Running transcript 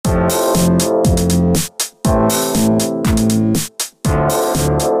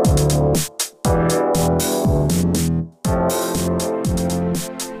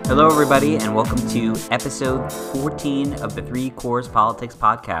Hello, everybody, and welcome to episode 14 of the Three Cores Politics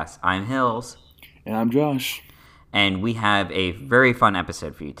Podcast. I'm Hills. And I'm Josh. And we have a very fun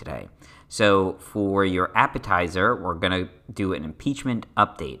episode for you today. So for your appetizer, we're going to do an impeachment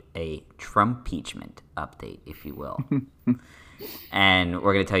update, a Trump-peachment update, if you will. And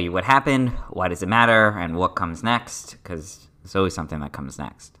we're going to tell you what happened, why does it matter, and what comes next, because there's always something that comes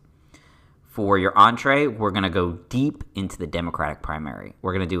next. For your entree, we're going to go deep into the Democratic primary.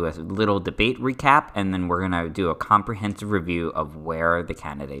 We're going to do a little debate recap, and then we're going to do a comprehensive review of where the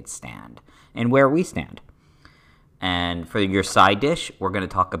candidates stand and where we stand. And for your side dish, we're going to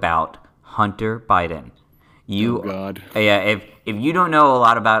talk about Hunter Biden. Oh, God. Yeah, if you don't know a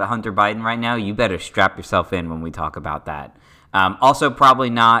lot about Hunter Biden right now, you better strap yourself in when we talk about that. Also, probably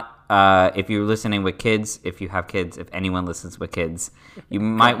not. If you're listening with kids, if you have kids, if anyone listens with kids, you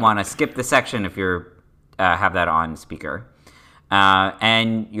might want to skip the section if you're have that on speaker.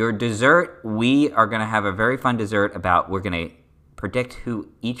 And your dessert, we are going to have a very fun dessert we're going to predict who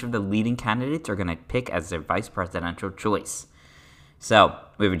each of the leading candidates are going to pick as their vice presidential choice. So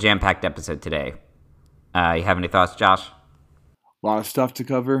we have a jam-packed episode today. You have any thoughts, Josh? A lot of stuff to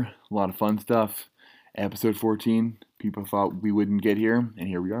cover, a lot of fun stuff. Episode 14, people thought we wouldn't get here, and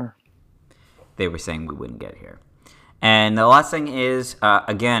here we are. They were saying we wouldn't get here. And the last thing is,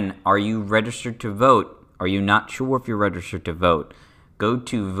 again, are you registered to vote? Are you not sure if you're registered to vote? Go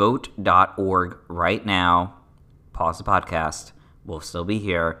to vote.org right now. Pause the podcast. We'll still be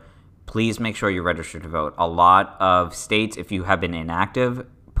here. Please make sure you're registered to vote. A lot of states, if you have been inactive,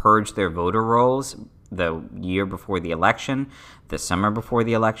 purge their voter rolls the year before the election, the summer before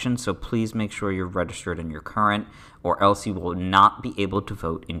the election. So please make sure you're registered and you're current, or else you will not be able to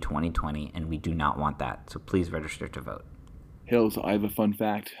vote in 2020, and we do not want that. So please register to vote. Hills, I have a fun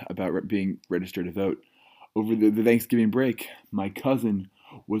fact about being registered to vote. Over the Thanksgiving break, my cousin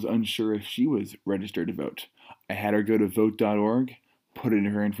was unsure if she was registered to vote. I had her go to vote.org, put in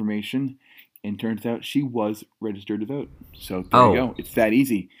her information, and turns out she was registered to vote. So there you go. It's that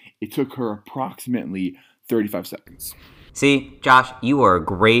easy. It took her approximately 35 seconds. See, Josh, you are a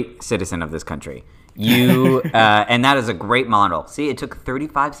great citizen of this country. You and that is a great model. See, it took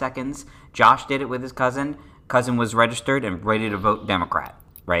 35 seconds. Josh did it with his cousin. Cousin was registered and ready to vote Democrat,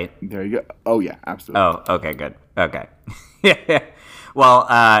 right? There you go. Oh, yeah, absolutely. Oh, okay, good. Okay. Well,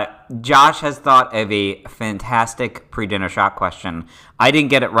 Josh has thought of a fantastic pre-dinner shot question. I didn't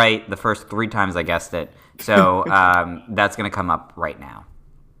get it right the first 3 times I guessed it, so that's going to come up right now.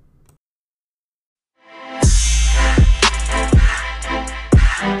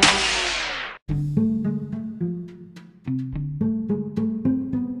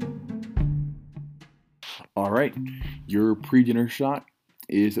 All right, your pre-dinner shot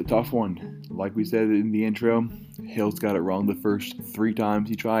is a tough one. Like we said in the intro, Hills got it wrong the first 3 times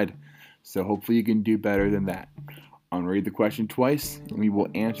he tried, so hopefully you can do better than that. I'm going to read the question twice, and we will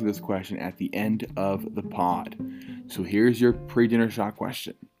answer this question at the end of the pod. So here's your pre-dinner shot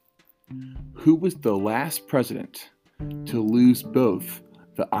question. Who was the last president to lose both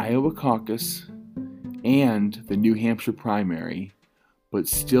the Iowa caucus and the New Hampshire primary, but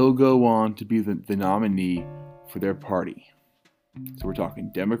still go on to be the nominee for their party? So we're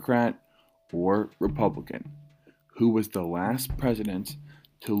talking Democrat or Republican. Who was the last president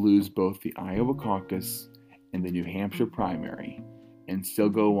to lose both the Iowa caucus and the New Hampshire primary and still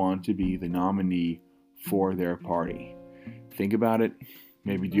go on to be the nominee for their party? Think about it.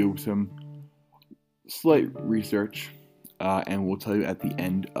 Maybe do some slight research, and we'll tell you at the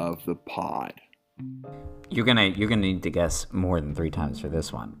end of the pod. You're gonna need to guess more than 3 times for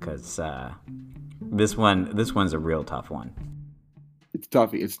this one, because this one's a real tough one. It's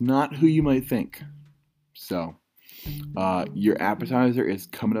tough. It's not who you might think. So, your appetizer is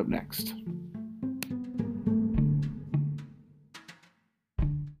coming up next.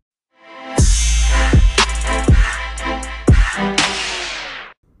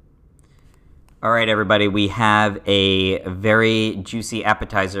 All right, everybody, we have a very juicy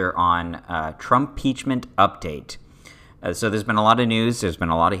appetizer on Trump-peachment update. So there's been a lot of news, there's been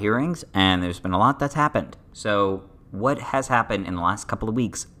a lot of hearings, and there's been a lot that's happened. So what has happened in the last couple of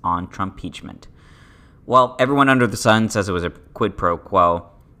weeks on Trump-peachment? Well, everyone under the sun says it was a quid pro quo.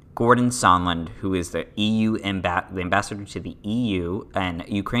 Gordon Sondland, who is the the ambassador to the EU, and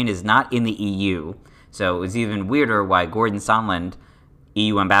Ukraine is not in the EU, so it was even weirder why Gordon Sondland,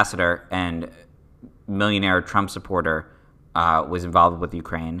 EU ambassador and millionaire Trump supporter, was involved with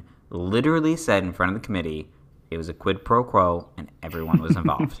Ukraine, literally said in front of the committee it was a quid pro quo and everyone was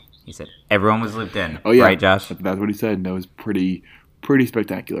involved. He said everyone was looped in. Oh yeah, right, Josh? That's what he said. And it was pretty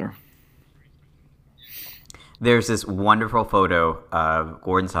spectacular. There's this wonderful photo of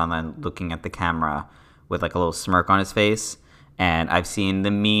Gordon Sondland looking at the camera with like a little smirk on his face. And I've seen the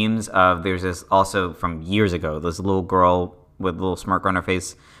memes of, there's this also from years ago, this little girl with a little smirk on her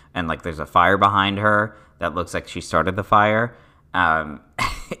face, and like there's a fire behind her that looks like she started the fire.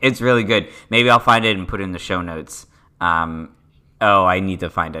 It's really good. Maybe I'll find it and put it in the show notes. I need to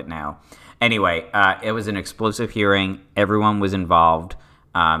find it now. Anyway, it was an explosive hearing. Everyone was involved.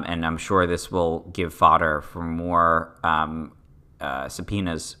 And I'm sure this will give fodder for more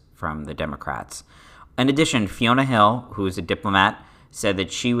subpoenas from the Democrats. In addition, Fiona Hill, who is a diplomat, said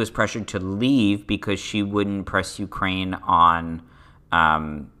that she was pressured to leave because she wouldn't press Ukraine on,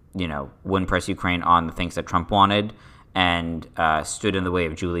 wouldn't press Ukraine on the things that Trump wanted, and stood in the way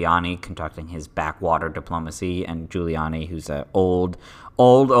of Giuliani conducting his backwater diplomacy. And Giuliani, who's an old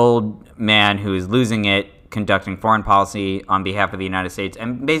man who is losing it, conducting foreign policy on behalf of the United States,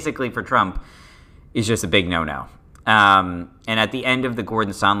 and basically for Trump, is just a big no-no. And at the end of the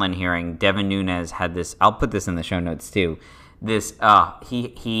Gordon Sondland hearing, Devin Nunes had this, I'll put this in the show notes too, this,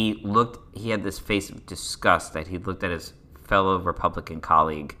 he had this face of disgust that he looked at his fellow Republican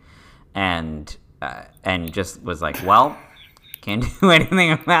colleague and just was like, well, can't do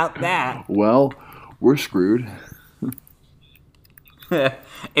anything about that. Well, we're screwed.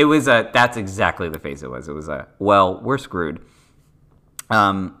 It was that's exactly the face it was. It was well, we're screwed.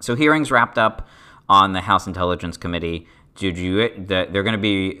 So hearings wrapped up on the House Intelligence Committee. They're going to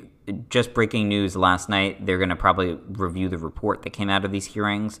be, just breaking news last night, they're going to probably review the report that came out of these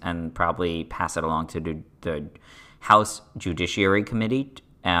hearings and probably pass it along to the House Judiciary Committee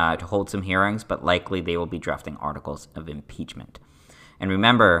to hold some hearings, but likely they will be drafting articles of impeachment. And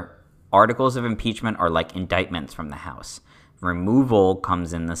remember, articles of impeachment are like indictments from the House. Removal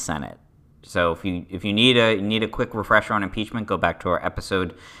comes in the Senate. So if you need a quick refresher on impeachment, go back to our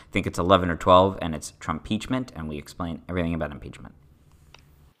episode, I think it's 11 or 12, and it's Trump-peachment, and we explain everything about impeachment.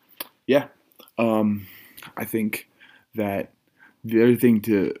 Yeah. I think that the other thing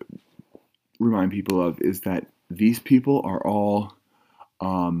to remind people of is that these people are all,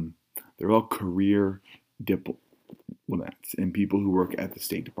 they're all career diplomats and people who work at the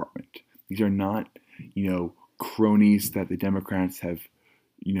State Department. These are not, cronies that the Democrats have,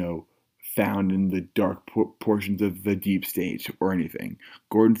 found in the dark portions of the deep state or anything.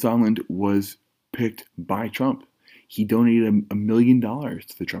 Gordon Sondland was picked by Trump. He donated $1 million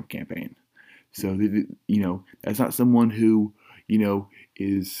to the Trump campaign. So, that's not someone who,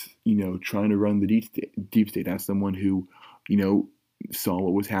 is, trying to run the deep state. That's someone who, saw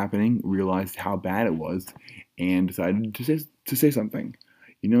what was happening, realized how bad it was, and decided to say something.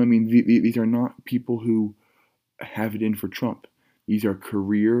 These are not people who have it in for Trump. These are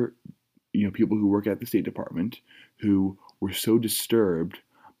career, people who work at the State Department who were so disturbed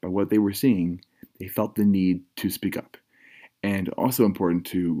by what they were seeing, they felt the need to speak up. And also important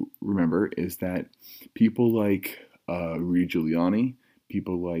to remember is that people like Rudy Giuliani,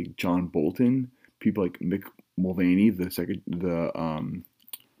 people like John Bolton, people like Mick Mulvaney,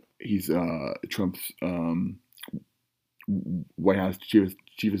 he's Trump's White House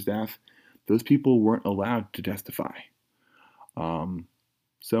chief of staff. Those people weren't allowed to testify.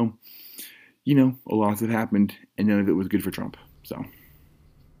 So, a lot has happened, and none of it was good for Trump. So.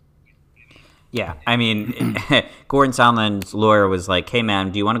 Yeah, Gordon Sondland's lawyer was like, hey,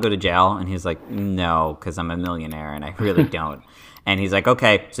 man, do you want to go to jail? And he's like, no, because I'm a millionaire, and I really don't. And he's like,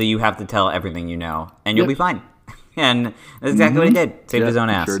 okay, so you have to tell everything you know, and you'll be fine. And that's exactly what he did. Saved his own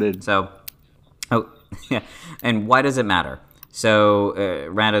ass. Sure did. So, yeah. And why does it matter? So,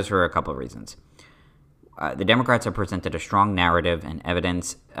 it matters for a couple of reasons. The Democrats have presented a strong narrative and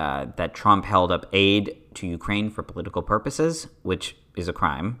evidence that Trump held up aid to Ukraine for political purposes, which is a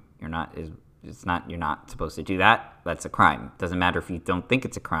crime. You're not supposed to do that. That's a crime. Doesn't matter if you don't think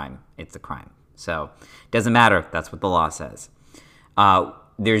it's a crime. It's a crime. So it doesn't matter. That's what the law says.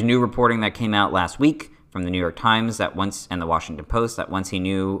 There's new reporting that came out last week from the New York Times and the Washington Post that once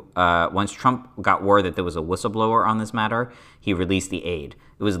Trump got word that there was a whistleblower on this matter, he released the aid.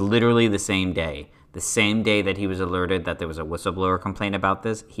 It was literally the same day. The same day that he was alerted that there was a whistleblower complaint about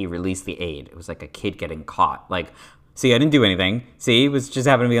this, he released the aid. It was like a kid getting caught. Like, see, I didn't do anything. See, it was just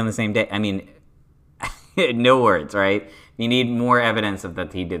happened to be on the same day. No words, right? You need more evidence of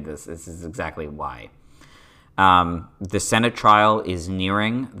that he did this. This is exactly why. The Senate trial is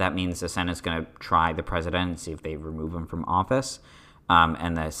nearing. That means the Senate's going to try the president and see if they remove him from office.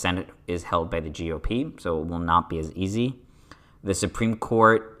 And the Senate is held by the GOP, so it will not be as easy. The Supreme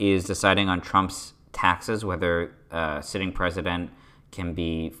Court is deciding on Trump's taxes, whether sitting president can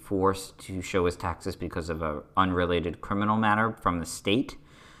be forced to show his taxes because of an unrelated criminal matter from the state,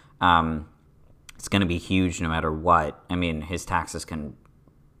 it's going to be huge no matter what. I mean, his taxes can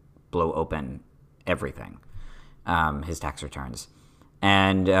blow open everything, his tax returns.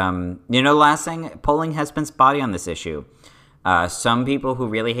 And, last thing, polling has been spotty on this issue. Some people who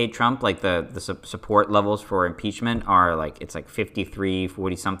really hate Trump, like the support levels for impeachment are it's 53,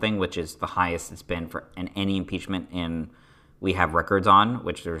 40 something, which is the highest it's been for any impeachment we have records on,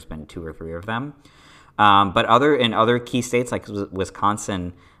 which there's been 2 or 3 of them. But in other key states like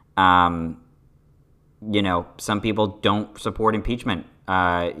Wisconsin, some people don't support impeachment.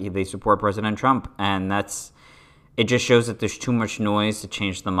 They support President Trump, and it just shows that there's too much noise to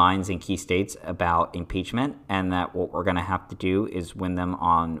change the minds in key states about impeachment, and that what we're going to have to do is win them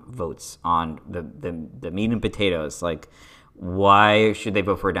on votes, on the meat and potatoes. Like, why should they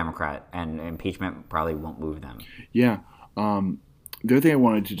vote for a Democrat? And impeachment probably won't move them. Yeah. The other thing I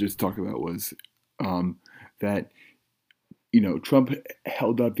wanted to just talk about was that, Trump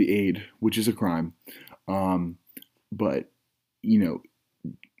held up the aid, which is a crime. But,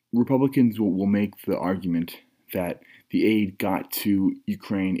 Republicans will make the argument that the aid got to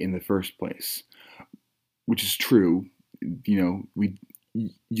Ukraine in the first place, which is true.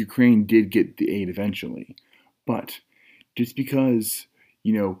 Ukraine did get the aid eventually, but just because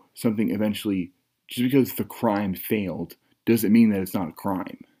something eventually, just because the crime failed, doesn't mean that it's not a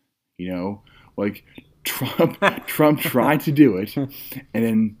crime. Trump tried to do it, and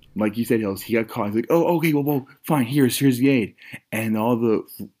then, like you said, Hills, he got caught. He's like, oh, okay, well, fine. Here's the aid, and all the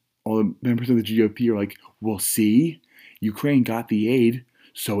members of the GOP are like, well, see, Ukraine got the aid,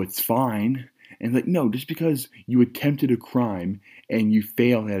 so it's fine. And no, just because you attempted a crime and you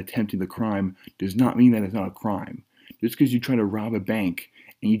failed at attempting the crime does not mean that it's not a crime. Just because you try to rob a bank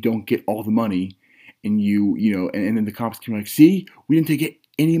and you don't get all the money, and and then the cops come like, see, we didn't take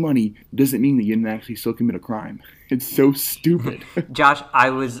any money, doesn't mean that you didn't actually still commit a crime. It's so stupid. Josh, I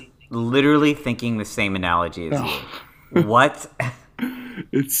was literally thinking the same analogy as you. What?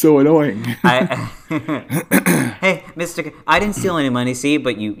 It's so annoying. Hey, Mr. I didn't steal any money, see,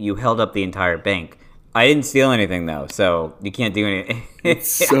 but you held up the entire bank. I didn't steal anything, though, so you can't do anything. It's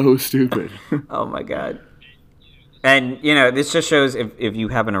so stupid. Oh, my God. And, this just shows, if you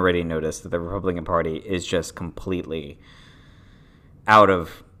haven't already noticed, that the Republican Party is just completely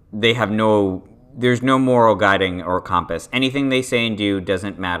there's no moral guiding or compass. Anything they say and do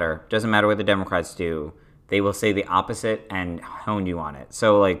doesn't matter. Doesn't matter what the Democrats do. They will say the opposite and hone you on it.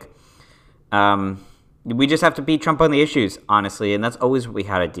 So, we just have to beat Trump on the issues, honestly, and that's always what we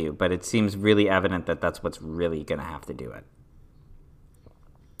had to do. But it seems really evident that that's what's really going to have to do it.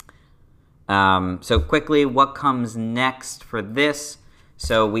 So quickly, what comes next for this?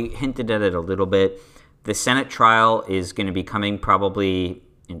 So we hinted at it a little bit. The Senate trial is going to be coming probably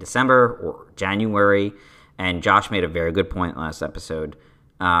in December or January, and Josh made a very good point last episode.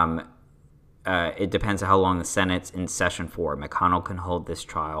 It depends on how long the Senate's in session for. McConnell can hold this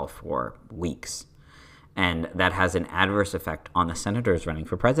trial for weeks, and that has an adverse effect on the senators running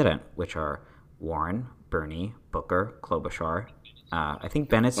for president, which are Warren, Bernie, Booker, Klobuchar. I think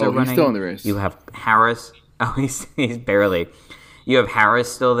Bennett's still running. He's still in the race. You have Harris. Oh, he's barely. You have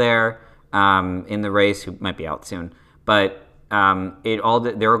Harris still there in the race, who might be out soon. But they're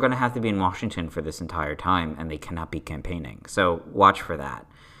going to have to be in Washington for this entire time, and they cannot be campaigning. So watch for that.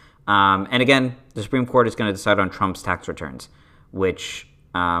 And again, the Supreme Court is going to decide on Trump's tax returns, which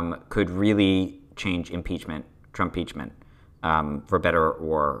could really change Trump impeachment, for better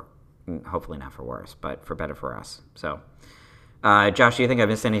or hopefully not for worse, but for better for us. So, Josh, do you think I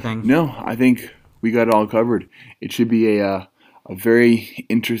missed anything? No, I think we got it all covered. It should be a very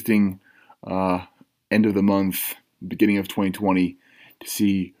interesting end of the month, beginning of 2020, to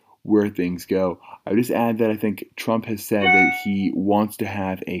see where things go. I would just add that I think Trump has said that he wants to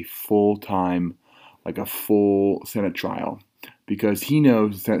have a full-time, a full Senate trial, because he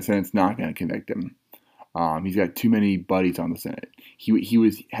knows the Senate's not going to convict him. He's got too many buddies on the Senate. He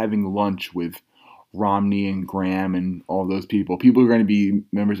was having lunch with Romney and Graham and all those people. People who are going to be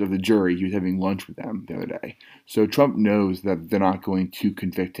members of the jury. He was having lunch with them the other day. So Trump knows that they're not going to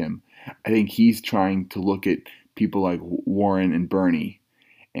convict him. I think he's trying to look at people like Warren and Bernie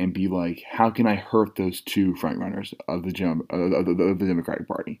and be like, how can I hurt those two frontrunners of the Democratic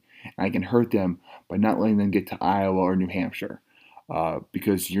Party? And I can hurt them by not letting them get to Iowa or New Hampshire,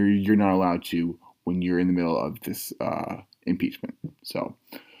 because you're not allowed to when you're in the middle of this impeachment. So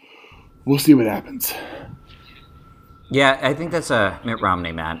we'll see what happens. Yeah, I think that's Mitt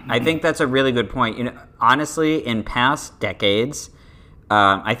Romney, man. I think that's a really good point. Honestly, in past decades,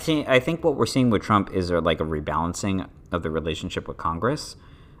 I think what we're seeing with Trump is like a rebalancing of the relationship with Congress.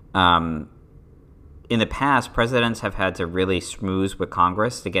 In the past, presidents have had to really schmooze with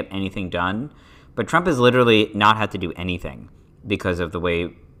Congress to get anything done, but Trump has literally not had to do anything because of the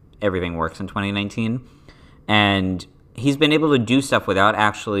way everything works in 2019. And he's been able to do stuff without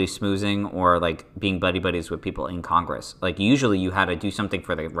actually smoozing or like being buddy buddies with people in Congress. Like usually you had to do something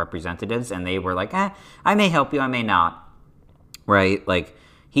for the representatives and they were like, I may help you, I may not. Right? Like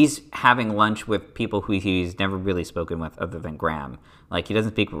he's having lunch with people who he's never really spoken with other than Graham. Like he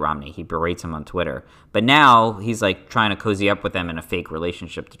doesn't speak with Romney. He berates him on Twitter. But now he's like trying to cozy up with them in a fake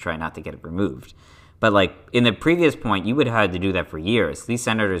relationship to try not to get it removed. But like in the previous point, you would have had to do that for years. These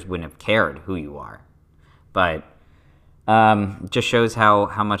senators wouldn't have cared who you are. But it just shows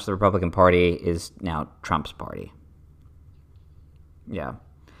how much the Republican Party is now Trump's party. Yeah.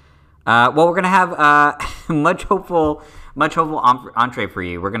 Well, we're going to have much hopeful entree for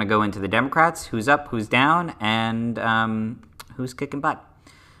you. We're going to go into the Democrats, who's up, who's down, and who's kicking butt.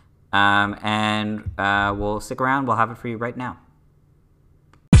 And we'll stick around. We'll have it for you right now.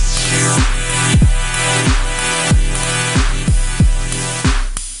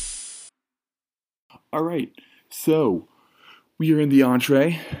 All right, so we are in the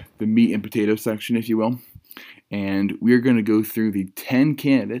entree, the meat and potato section, if you will, and we're going to go through the 10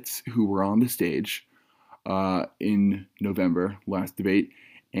 candidates who were on the stage in November, last debate,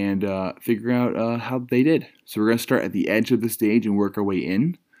 and figure out how they did. So we're going to start at the edge of the stage and work our way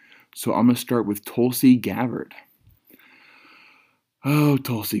in. So I'm going to start with Tulsi Gabbard. Oh,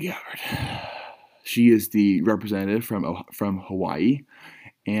 Tulsi Gabbard. She is the representative from Hawaii,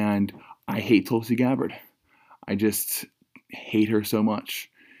 and I hate Tulsi Gabbard. I just hate her so much.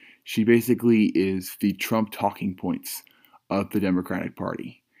 She basically is the Trump talking points of the Democratic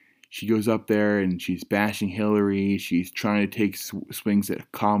Party. She goes up there and she's bashing Hillary. She's trying to take swings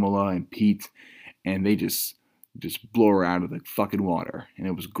at Kamala and Pete, and they just blow her out of the fucking water. And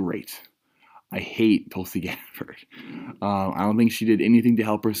it was great. I hate Tulsi Gabbard. I don't think she did anything to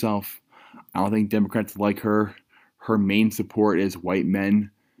help herself. I don't think Democrats like her. Her main support is white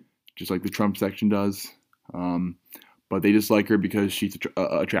men, just like the Trump section does. But they just like her because she's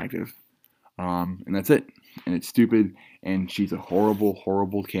attractive. And that's it. And it's stupid. And she's a horrible,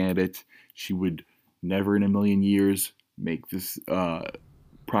 horrible candidate. She would never in a million years make this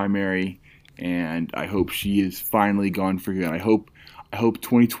primary. And I hope she is finally gone for good. I hope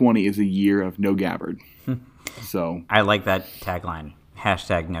 2020 is a year of no Gabbard. So I like that tagline.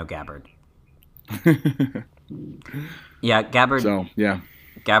 # no Gabbard. Yeah, Gabbard. So, yeah.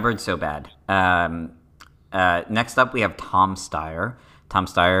 Gabbard's so bad. Next up, we have Tom Steyer. Tom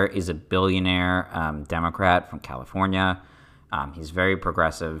Steyer is a billionaire Democrat from California. He's very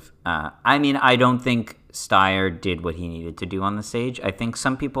progressive. I don't think Steyer did what he needed to do on the stage. I think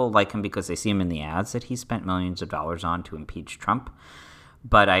some people like him because they see him in the ads that he spent millions of dollars on to impeach Trump.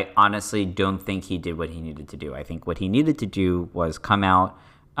 But I honestly don't think he did what he needed to do. I think what he needed to do was come out,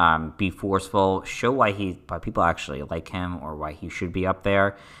 be forceful, show why people actually like him or why he should be up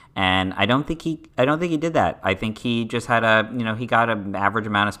there. And I don't think he did that. I think he just had he got an average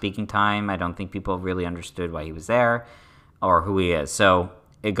amount of speaking time. I don't think people really understood why he was there or who he is. So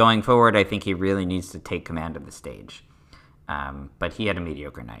going forward, I think he really needs to take command of the stage. But he had a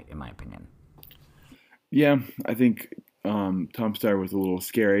mediocre night, in my opinion. Yeah, I think Tom Steyer was a little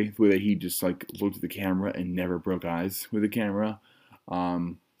scary the way that he just looked at the camera and never broke eyes with the camera.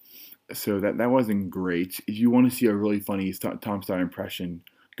 So that wasn't great. If you want to see a really funny Tom Steyer impression,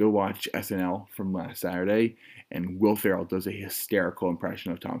 go watch SNL from last Saturday, and Will Ferrell does a hysterical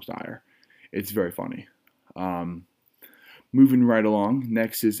impression of Tom Steyer. It's very funny. Moving right along,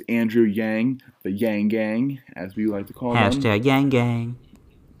 next is Andrew Yang, the Yang Gang, as we like to call them. # Yang Gang.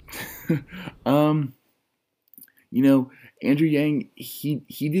 Andrew Yang,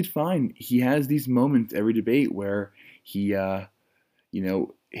 he did fine. He has these moments every debate where he,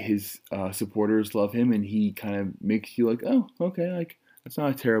 his supporters love him, and he kind of makes you like, oh, okay, that's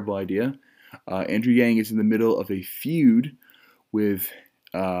not a terrible idea. Andrew Yang is in the middle of a feud with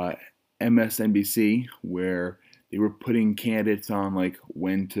MSNBC, where they were putting candidates on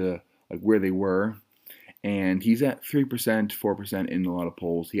where they were, and he's at 3%, 4% in a lot of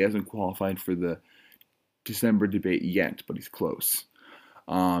polls. He hasn't qualified for the December debate yet, but he's close.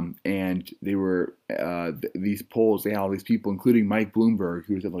 And they were these polls. They had all these people, including Mike Bloomberg,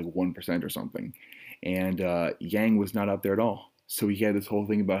 who was at 1% or something, and Yang was not up there at all. So he had this whole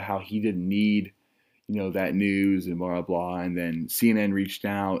thing about how he didn't need, that news and blah, blah, blah. And then CNN reached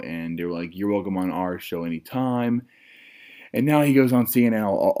out and they were like, you're welcome on our show anytime. And now he goes on CNN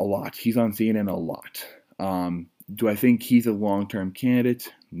a lot. He's on CNN a lot. Do I think he's a long-term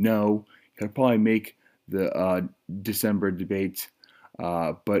candidate? No. He'll probably make the December debate.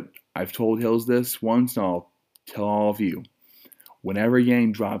 But I've told Hills this once, and I'll tell all of you. Whenever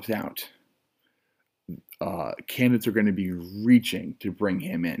Yang drops out, candidates are going to be reaching to bring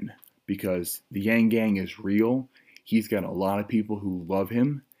him in because the Yang gang is real. He's got a lot of people who love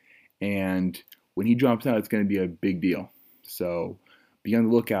him, and when he drops out, it's going to be a big deal. So be on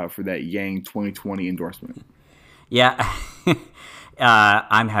the lookout for that Yang 2020 endorsement. Yeah,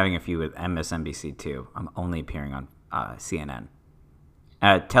 I'm having a few with MSNBC too. I'm only appearing on CNN,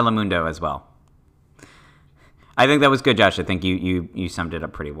 Telemundo as well. I think that was good, Josh. I think you summed it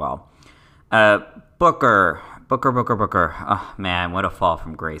up pretty well. Booker. Oh man, what a fall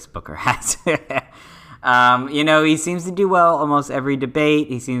from grace Booker has. He seems to do well almost every debate.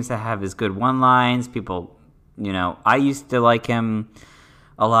 He seems to have his good one-lines. People, I used to like him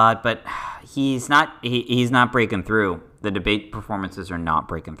a lot, but he's not breaking through. The debate performances are not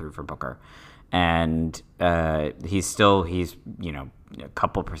breaking through for Booker. And he's a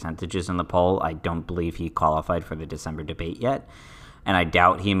couple percentages in the poll. I don't believe he qualified for the December debate yet, and I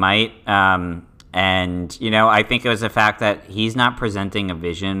doubt he might. I think it was the fact that he's not presenting a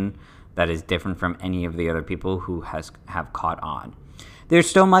vision that is different from any of the other people who have caught on. There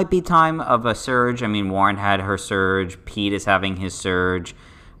still might be time of a surge. I mean, Warren had her surge. Pete is having his surge.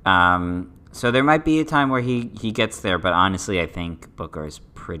 So there might be a time where he gets there, but honestly, I think Booker is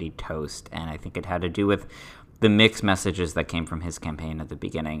pretty toast, and I think it had to do with the mixed messages that came from his campaign at the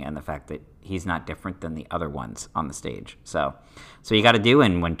beginning and the fact that he's not different than the other ones on the stage. So you got to do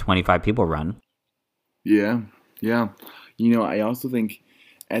it when 25 people run. Yeah. I also think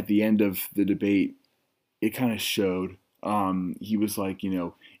at the end of the debate, it kind of showed. He was like,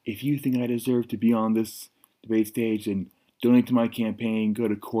 if you think I deserve to be on this debate stage, then donate to my campaign, go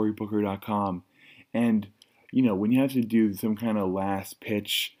to CoryBooker.com. And, when you have to do some kind of last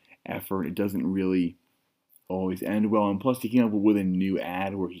pitch effort, it doesn't really always end well. And plus, he came up with a new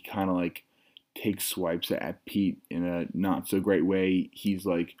ad where he kind of like takes swipes at Pete in a not so great way. He's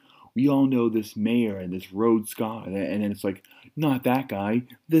like, we all know this mayor and this Rhodes Scott. And then it's like, not that guy,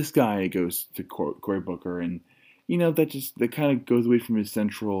 this guy. It goes to Cory Booker. And, that kind of goes away from his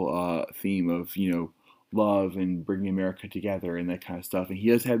central theme of, love and bringing America together and that kind of stuff. And he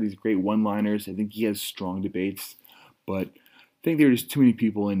does have these great one-liners. I think he has strong debates, but I think there are just too many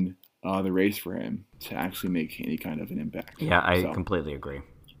people in the race for him to actually make any kind of an impact. Yeah, I completely agree.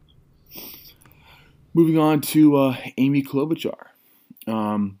 Moving on to Amy Klobuchar.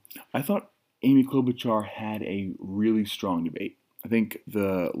 I thought Amy Klobuchar had a really strong debate. I think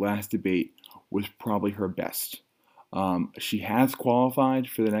the last debate was probably her best. She has qualified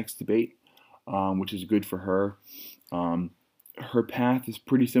for the next debate, which is good for her. Her path is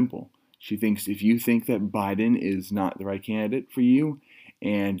pretty simple. She thinks if you think that Biden is not the right candidate for you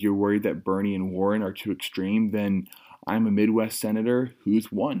and you're worried that Bernie and Warren are too extreme, then I'm a Midwest senator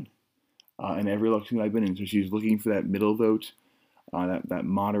who's won in every election that I've been in. So she's looking for that middle vote, that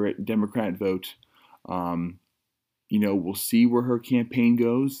moderate Democrat vote. We'll see where her campaign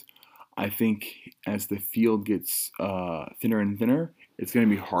goes. I think as the field gets thinner and thinner, it's going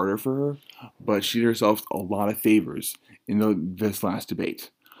to be harder for her, but she did herself a lot of favors in this last debate.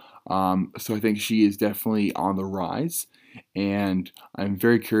 So I think she is definitely on the rise, and I'm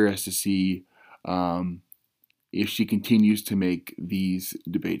very curious to see if she continues to make these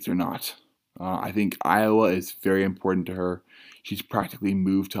debates or not. I think Iowa is very important to her. She's practically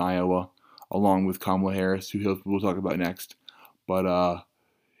moved to Iowa, along with Kamala Harris, who we'll talk about next. But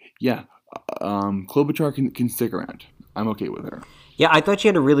Klobuchar can stick around. I'm okay with her. Yeah, I thought she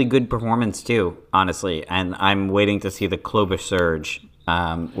had a really good performance too, honestly, and I'm waiting to see the Klobuchar surge,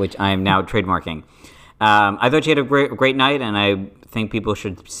 which I am now trademarking. I thought she had a great night, and I think people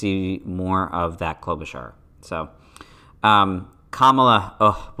should see more of that Klobuchar. So, Kamala,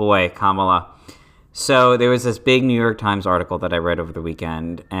 oh boy, Kamala. So there was this big New York Times article that I read over the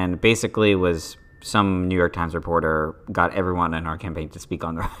weekend, and basically was some New York Times reporter got everyone in our campaign to speak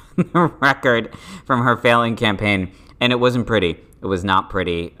on the record from her failing campaign, and it wasn't pretty. It was not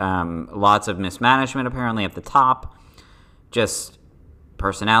pretty. Lots of mismanagement apparently at the top, just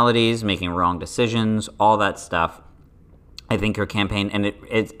personalities, making wrong decisions, all that stuff. I think her campaign, and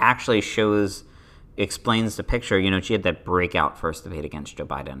it actually explains the picture. She had that breakout first debate against Joe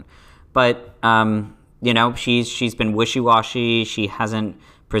Biden. But, she's been wishy-washy. She hasn't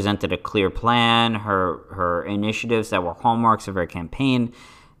presented a clear plan. Her initiatives that were hallmarks of her campaign,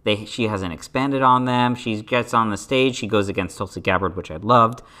 she hasn't expanded on them. She gets on the stage. She goes against Tulsi Gabbard, which I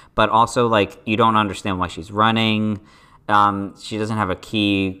loved. But also, you don't understand why she's running. She doesn't have a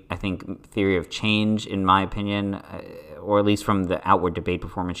key, I think, theory of change, in my opinion, or at least from the outward debate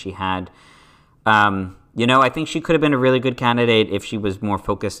performance she had. I think she could have been a really good candidate if she was more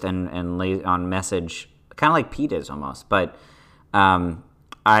focused and laid on message, kind of like Pete is almost. But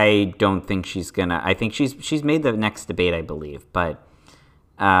I don't think she's gonna. I think she's made the next debate, I believe. But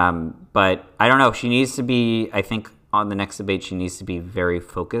I don't know. She needs to be. I think on the next debate, she needs to be very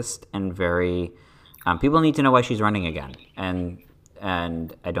focused and very. People need to know why she's running again, and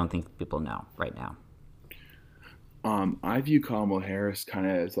I don't think people know right now. I view Kamala Harris kind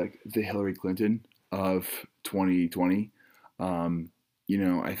of as like the Hillary Clinton of 2020.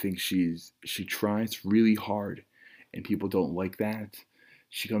 I think she tries really hard, and people don't like that.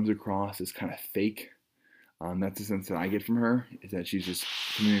 She comes across as kind of fake. That's the sense that I get from her, is that she's just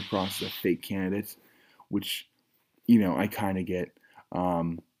coming across as a fake candidate, which I kind of get.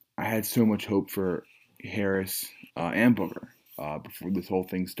 I had so much hope for Harris and Booker before this whole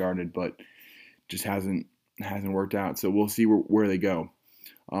thing started, but just hasn't worked out. So we'll see where they go.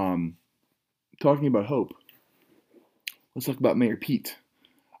 Talking about hope, let's talk about Mayor Pete.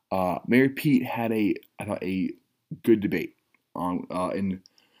 Mayor Pete had I thought a good debate on in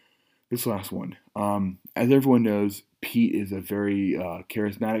this last one. As everyone knows, Pete is a very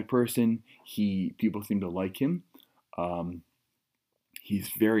charismatic person. People seem to like him. He's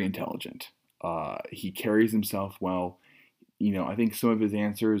very intelligent. He carries himself well. I think some of his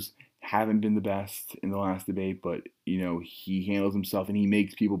answers haven't been the best in the last debate, but he handles himself and he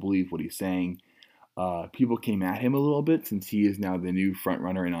makes people believe what he's saying. People came at him a little bit since he is now the new front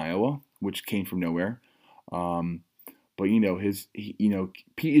runner in Iowa, which came from nowhere. But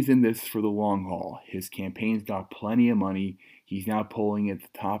Pete is in this for the long haul. His campaign's got plenty of money. He's now polling at the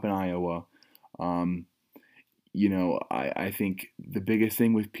top in Iowa. I think the biggest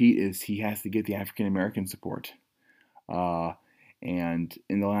thing with Pete is he has to get the African American support. And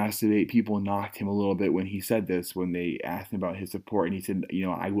in the last debate, people knocked him a little bit when he said this, when they asked him about his support, and he said,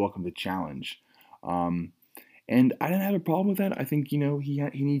 I welcome the challenge. And I didn't have a problem with that. I think, he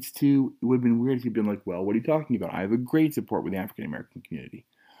needs to. It would have been weird if he'd been like, well, what are you talking about? I have a great support with the African American community.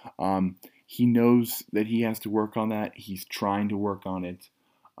 He knows that he has to work on that. He's trying to work on it.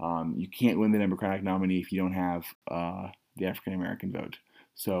 You can't win the Democratic nominee if you don't have the African American vote.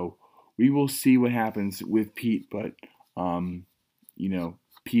 So we will see what happens with Pete, but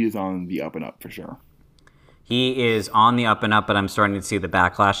Pete is on the up and up for sure. He is on the up and up, but I'm starting to see the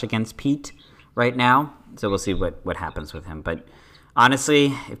backlash against Pete right now. So we'll see what happens with him. But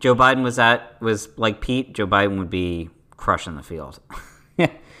honestly, if Joe Biden was like Pete, Joe Biden would be crushing the field.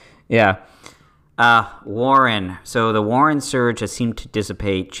 Yeah. Warren. So the Warren surge has seemed to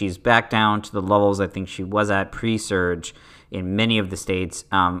dissipate. She's back down to the levels I think she was at pre-surge in many of the states.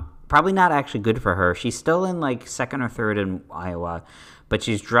 Probably not actually good for her. She's still in like second or third in Iowa, but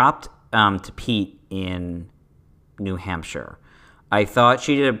she's dropped to Pete in New Hampshire. I thought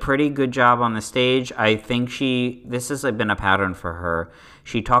she did a pretty good job on the stage. I think this has been a pattern for her.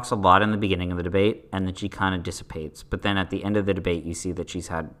 She talks a lot in the beginning of the debate, and then she kind of dissipates. But then at the end of the debate, you see that she's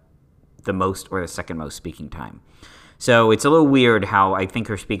had the most or the second most speaking time. So it's a little weird how I think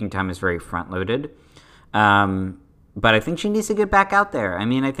her speaking time is very front-loaded. But I think she needs to get back out there. I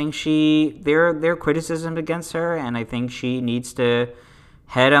mean, I think there are criticisms against her, and I think she needs to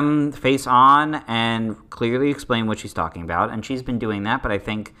head them face on and clearly explain what she's talking about. And she's been doing that, but I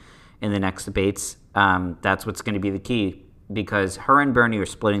think in the next debates, that's what's going to be the key, because her and Bernie are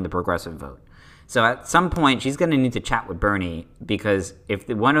splitting the progressive vote. So at some point, she's going to need to chat with Bernie, because if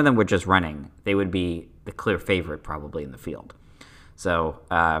one of them were just running, they would be the clear favorite probably in the field. So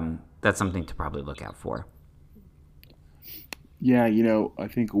that's something to probably look out for. Yeah, I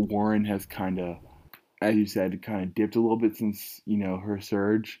think Warren has kind of, as you said, kind of dipped a little bit since, her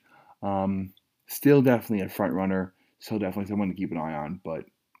surge. Still definitely a front runner. Still definitely someone to keep an eye on. But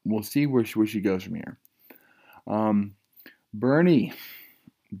we'll see where she goes from here. Bernie,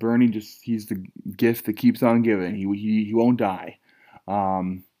 he's the gift that keeps on giving. He won't die.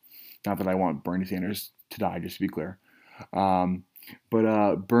 Not that I want Bernie Sanders to die, just to be clear.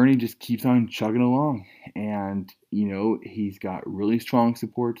 But Bernie just keeps on chugging along. And, he's got really strong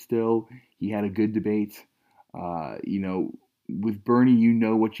support still. He had a good debate. With Bernie, you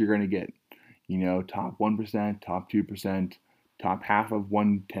know what you're going to get. Top 1%, top 2%, top half of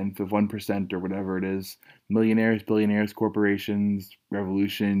 1/10 of 1%, or whatever it is. Millionaires, billionaires, corporations,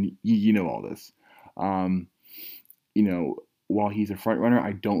 revolution, you know all this. While he's a front runner,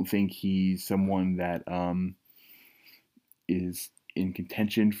 I don't think he's someone that is in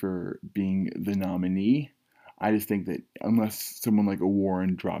contention for being the nominee. I just think that unless someone like a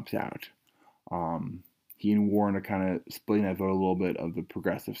Warren drops out, he and Warren are kind of splitting that vote a little bit of the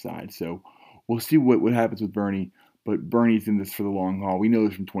progressive side. So we'll see what happens with Bernie. But Bernie's in this for the long haul. We know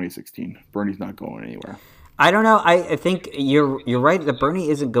this from 2016. Bernie's not going anywhere. I don't know. I think you're right that Bernie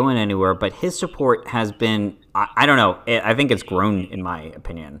isn't going anywhere, but his support has been. I don't know. I think it's grown, in my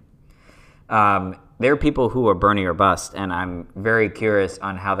opinion. There are people who are Bernie or bust, and I'm very curious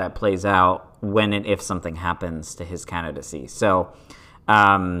on how that plays out when and if something happens to his candidacy. So,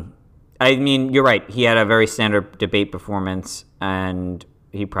 I mean, you're right. He had a very standard debate performance, and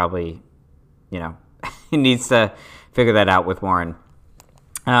he probably, he needs to figure that out with Warren.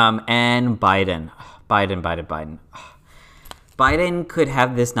 And Biden. Biden could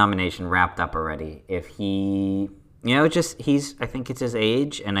have this nomination wrapped up already if he, I think it's his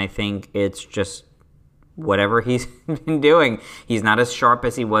age, and I think it's just whatever he's been doing. He's not as sharp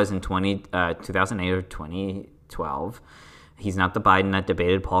as he was in 2008 or 2012. He's not the Biden that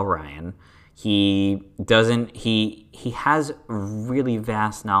debated Paul Ryan. He has really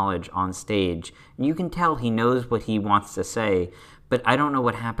vast knowledge on stage, and you can tell he knows what he wants to say. But I don't know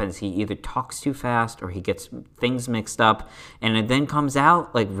what happens. He either talks too fast or he gets things mixed up, and it then comes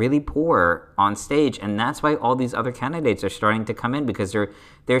out like really poor on stage. And that's why all these other candidates are starting to come in, because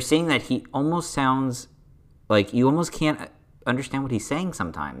they're seeing that he almost sounds like you almost can't understand what he's saying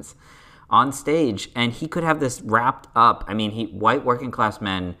sometimes on stage. And he could have this wrapped up. I mean, white working class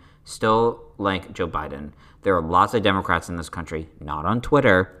men still like Joe Biden. There are lots of Democrats in this country, not on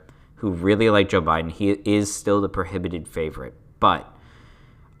Twitter, who really like Joe Biden. He is still the prohibited favorite. But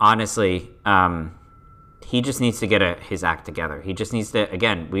honestly, he just needs to get his act together. He just needs to,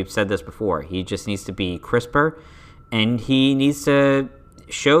 again, we've said this before, he just needs to be crisper, and he needs to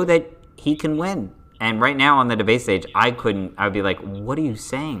show that he can win. And right now on the debate stage, I would be like, what are you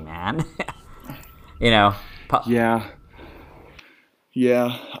saying, man? Yeah.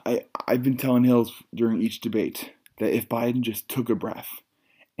 I've been telling Hills during each debate that if Biden just took a breath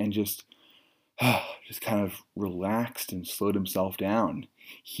and just kind of relaxed and slowed himself down,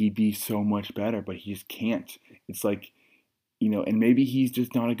 he'd be so much better, but he just can't. It's like, and maybe he's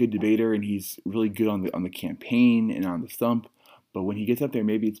just not a good debater and he's really good on the campaign and on the stump, but when he gets up there,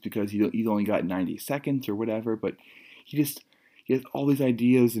 maybe it's because he's only got 90 seconds or whatever, but he has all these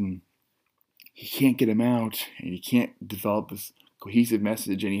ideas and he can't get them out, and he can't develop this cohesive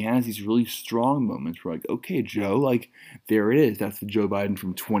message, and he has these really strong moments where, like, okay, Joe, like, there it is. That's the Joe Biden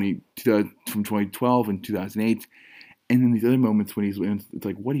from 2012 and 2008. And then these other moments when it's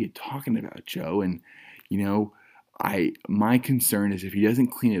like, what are you talking about, Joe? And, my concern is if he doesn't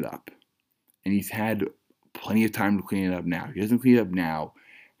clean it up, and he's had plenty of time to clean it up now. If he doesn't clean it up now,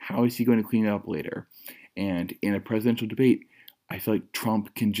 how is he going to clean it up later? And in a presidential debate, I feel like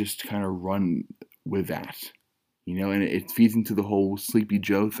Trump can just kind of run with that. And it feeds into the whole Sleepy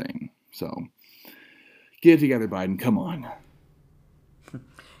Joe thing. So, get it together, Biden. Come on.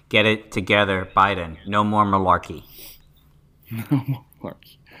 Get it together, Biden. No more malarkey. No more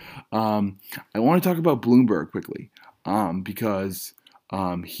malarkey. I want to talk about Bloomberg quickly, because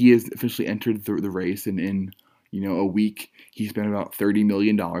he has officially entered the race, and in a week he spent about $30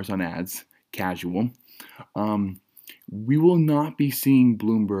 million on ads, casual. We will not be seeing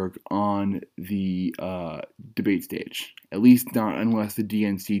Bloomberg on the debate stage, at least not unless the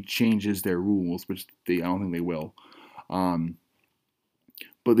DNC changes their rules, which I don't think they will.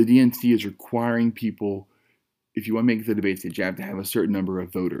 But the DNC is requiring people, if you want to make it to the debate stage, you have to have a certain number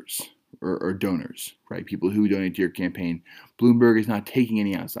of voters or donors, right? People who donate to your campaign. Bloomberg is not taking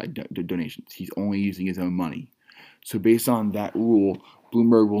any outside donations. He's only using his own money. So based on that rule,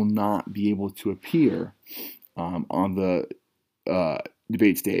 Bloomberg will not be able to appear on the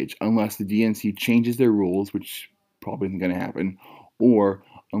debate stage unless the DNC changes their rules, which probably isn't going to happen, or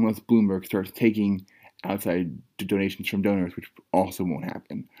unless Bloomberg starts taking outside donations from donors, which also won't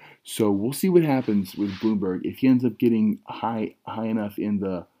happen. So we'll see what happens with Bloomberg. If he ends up getting high enough in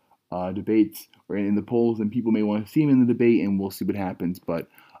the debates or in the polls, then people may want to see him in the debate, and we'll see what happens. But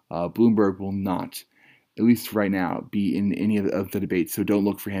Bloomberg will not, at least right now, be in any of the debates. So don't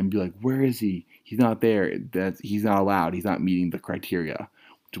look for him. Be like, where is he? He's not there. He's not allowed. He's not meeting the criteria,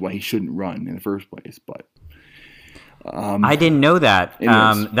 which is why he shouldn't run in the first place. But I didn't know that.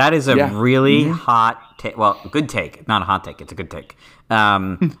 That is a really hot take. Well, good take. Not a hot take. It's a good take.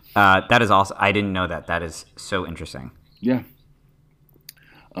 That is also. I didn't know that. That is so interesting. Yeah.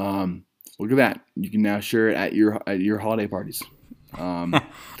 Look at that. You can now share it at your holiday parties.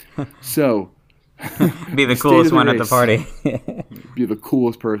 So. Be the coolest one at the party. Be the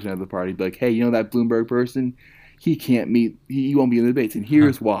coolest person at the party. Be like, hey, that Bloomberg person? He won't be in the debates, and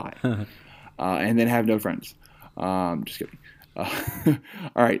here's why. And then have no friends. Just kidding. All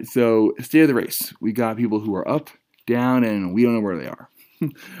right, so state of the race. We got people who are up, down, and we don't know where they are.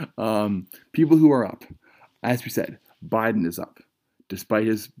 People who are up. As we said, Biden is up. Despite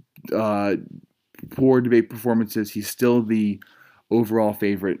his uh, poor debate performances, he's still the overall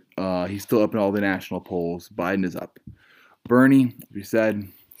favorite. He's still up in all the national polls. Biden is up. Bernie, as we said,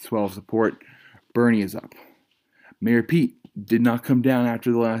 swell of support. Bernie is up. Mayor Pete did not come down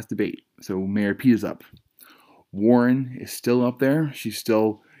after the last debate, so Mayor Pete is up. Warren is still up there. She's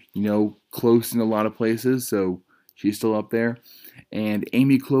still, close in a lot of places, so she's still up there. And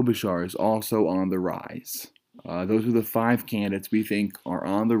Amy Klobuchar is also on the rise. Those are the 5 candidates we think are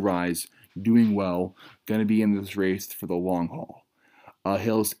on the rise, doing well, going to be in this race for the long haul.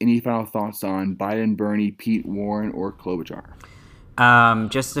 Hills, any final thoughts on Biden, Bernie, Pete, Warren, or Klobuchar?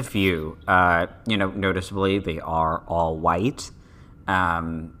 Just a few. Noticeably, they are all white.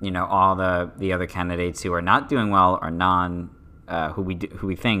 All the other candidates who are not doing well are who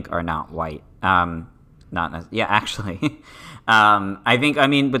we think are not white. Actually.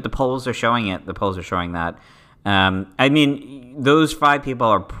 But the polls are showing it. The polls are showing that. Those 5 people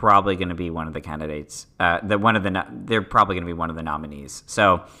are probably going to be one of the candidates. They're probably going to be one of the nominees.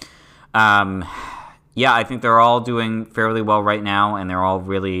 So, I think they're all doing fairly well right now, and they're all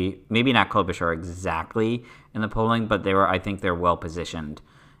really, maybe not Klobuchar exactly in the polling, but I think they're well positioned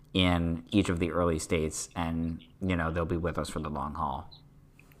in each of the early states, and they'll be with us for the long haul.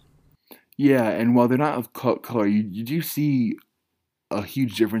 Yeah, and while they're not of color, you do see a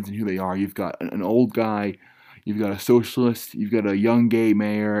huge difference in who they are. You've got an old guy, you've got a socialist, you've got a young gay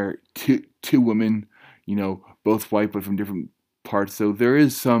mayor, two women, both white but from different parts. So there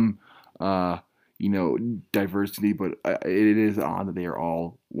is some, diversity, but it is odd that they are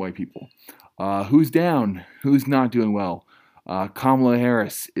all white people. Who's down? Who's not doing well? Kamala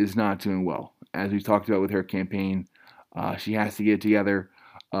Harris is not doing well. As we've talked about with her campaign, she has to get it together.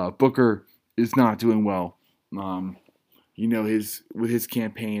 Booker is not doing well. With his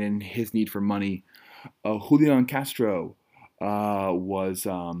campaign and his need for money. Julian Castro was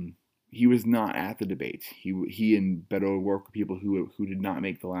not at the debate. He and Beto O'Rourke were people who did not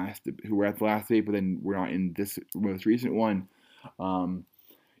make who were at the last debate, but then were not in this most recent one.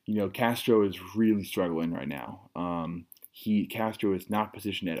 Castro is really struggling right now. Castro is not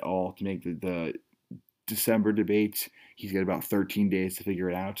positioned at all to make the December debate. He's got about 13 days to figure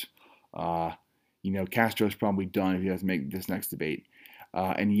it out. Castro's probably done if he doesn't make this next debate.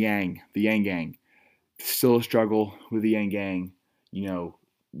 And the Yang Gang, still a struggle with the Yang Gang.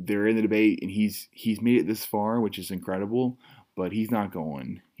 They're in the debate, and he's made it this far, which is incredible, but he's not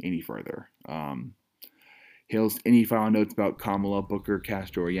going any further. Hills, any final notes about Kamala, Booker,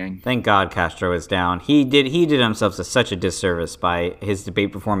 Castro, or Yang? Thank God Castro is down. He did himself such a disservice by his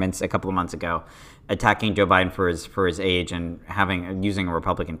debate performance a couple of months ago, attacking Joe Biden for his age and using a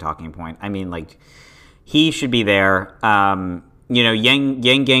Republican talking point. He should be there.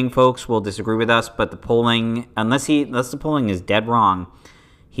 Yang Gang folks will disagree with us, but the polling, unless the polling is dead wrong,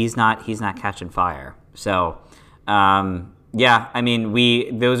 he's not catching fire. So,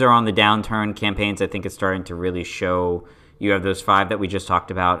 those are on the downturn campaigns. I think it's starting to really show. You have those 5 that we just talked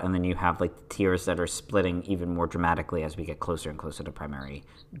about, and then you have the tiers that are splitting even more dramatically as we get closer and closer to primary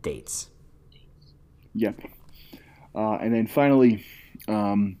dates. Yep. And then finally,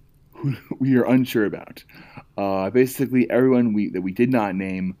 we are unsure about. Basically, everyone that we did not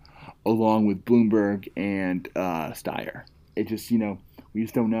name, along with Bloomberg and Steyer. It just, we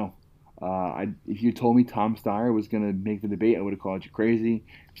just don't know. If you told me Tom Steyer was going to make the debate, I would have called you crazy.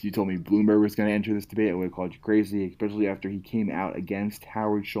 If you told me Bloomberg was going to enter this debate, I would have called you crazy, especially after he came out against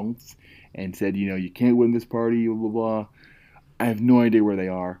Howard Schultz and said, you can't win this party, blah, blah, blah. I have no idea where they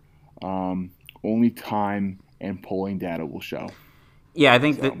are. Only time and polling data will show. Yeah, I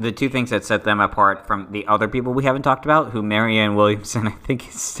think the 2 things that set them apart from the other people we haven't talked about, who Marianne Williamson, I think,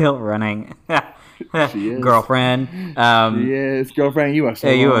 is still running. She is. Girlfriend. She is. Girlfriend, you are so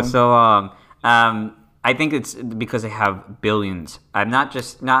long. You are so long. I think it's because they have billions.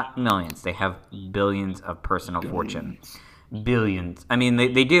 Not millions. They have billions of personal fortune. Billions.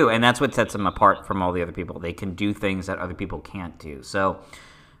 They do, and that's what sets them apart from all the other people. They can do things that other people can't do. So,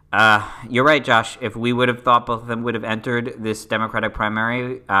 you're right, Josh. If we would have thought both of them would have entered this Democratic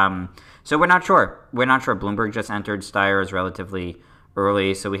primary, so we're not sure. Bloomberg just entered. Steyer is relatively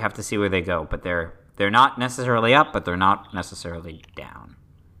early, so we have to see where they go. But they're not necessarily up, but they're not necessarily down.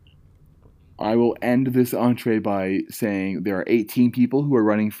 I will end this entree by saying there are 18 people who are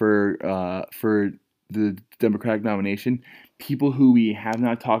running for the Democratic nomination. People who we have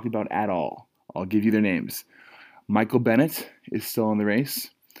not talked about at all. I'll give you their names. Michael Bennet is still in the race.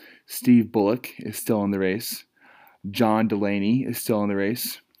 Steve Bullock is still in the race. John Delaney is still in the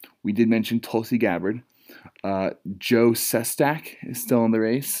race. We did mention Tulsi Gabbard. Joe Sestak is still in the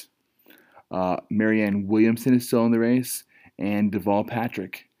race. Marianne Williamson is still in the race, and Deval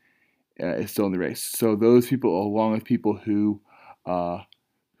Patrick is still in the race. So those people, along with people who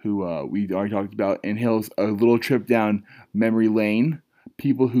we already talked about, and Hills, a little trip down memory lane.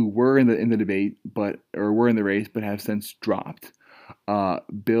 People who were in the debate, were in the race, but have since dropped.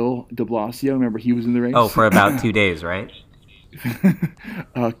 Bill De Blasio, remember he was in the race. Oh, for about 2 days, right?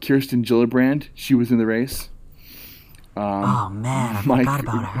 Kirsten Gillibrand, she was in the race. Oh man, I forgot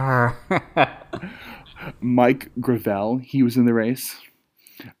about her. Mike Gravel, he was in the race.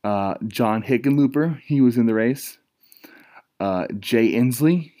 John Hickenlooper, he was in the race. Jay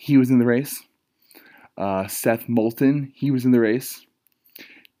Inslee, he was in the race. Seth Moulton, he was in the race.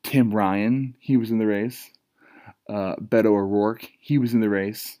 Tim Ryan, he was in the race. Beto O'Rourke, he was in the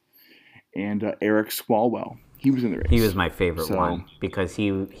race. And Eric Swalwell, he was in the race. He was my favorite one because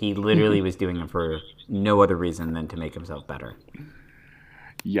he literally was doing it for no other reason than to make himself better.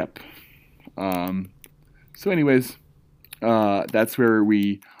 Yep. So anyways, that's where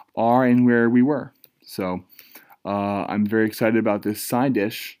we are and where we were. So I'm very excited about this side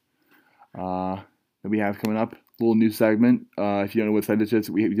dish that we have coming up. A little new segment. If you don't know what side dish is,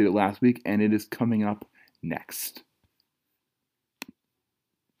 we did it last week, and it is coming up next.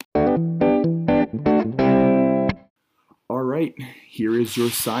 All right, here is your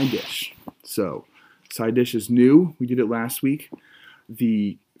side dish. So, side dish is new. We did it last week.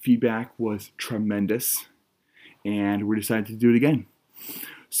 The feedback was tremendous, and we decided to do it again.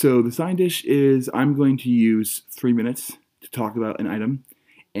 So, the side dish is I'm going to use 3 minutes to talk about an item,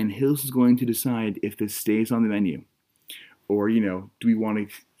 and Hills is going to decide if this stays on the menu. Or, do we want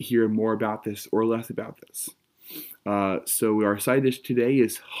to hear more about this or less about this? So our side dish today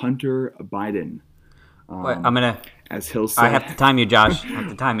is Hunter Biden. Wait, as Hills said. I have to time you, Josh. I have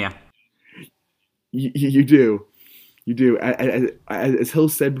to time you. You do. You do. As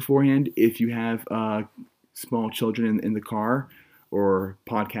Hills said beforehand, if you have small children in the car or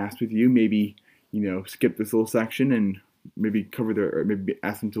podcast with you, maybe, skip this little section and maybe or maybe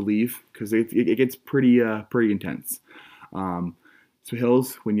ask them to leave because it gets pretty intense. So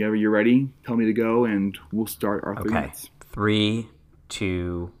Hills, whenever you're ready, tell me to go and we'll start our 3 minutes. 3,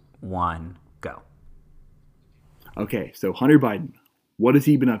 2, 1, go. Okay, so Hunter Biden, what has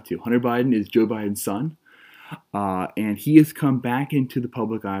he been up to? Hunter Biden is Joe Biden's son, and he has come back into the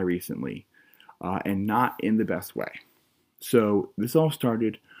public eye recently, and not in the best way. So this all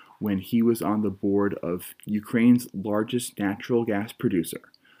started when he was on the board of Ukraine's largest natural gas producer,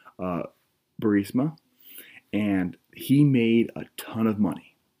 Burisma, and he made a ton of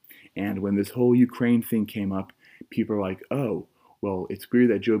money. And when this whole Ukraine thing came up, people are like, oh, well, it's weird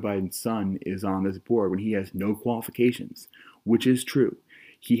that Joe Biden's son is on this board when he has no qualifications, which is true.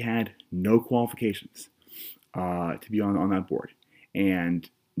 He had no qualifications to be on that board. And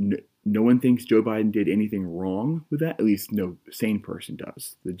no one thinks Joe Biden did anything wrong with that. At least no sane person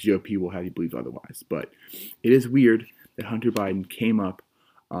does. The GOP will have you believe otherwise. But it is weird that Hunter Biden came up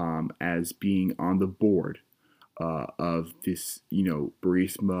as being on the board of this,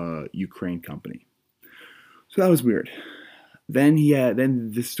 Burisma Ukraine company. So that was weird.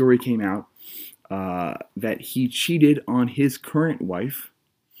 Then this story came out that he cheated on his current wife,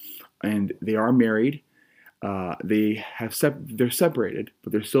 and they are married. They're separated,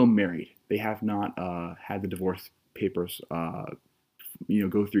 but they're still married. They have not had the divorce papers,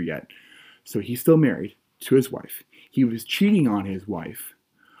 go through yet. So he's still married to his wife. He was cheating on his wife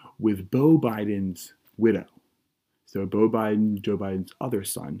with Beau Biden's widow. So Beau Biden, Joe Biden's other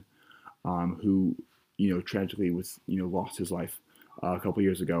son, who, tragically lost his life a couple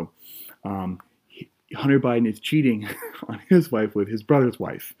years ago. Hunter Biden is cheating on his wife with his brother's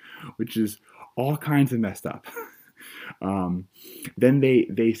wife, which is all kinds of messed up. Then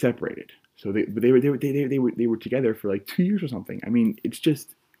they separated. So they were together for like 2 years or something. I mean, it's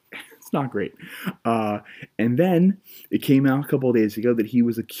not great. And then it came out a couple of days ago that he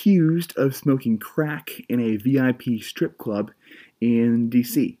was accused of smoking crack in a VIP strip club in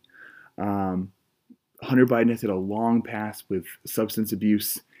D.C. Hunter Biden has had a long past with substance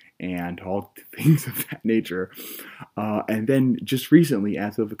abuse and all things of that nature. And then just recently,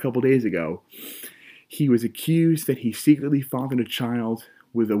 as of a couple days ago, he was accused that he secretly fathered a child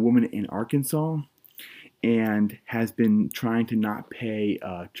with a woman in Arkansas and has been trying to not pay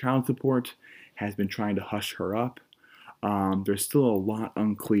child support, has been trying to hush her up. There's still a lot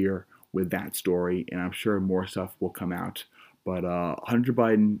unclear with that story, and I'm sure more stuff will come out. But Hunter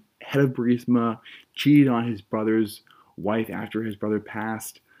Biden, head of Burisma, cheated on his brother's wife after his brother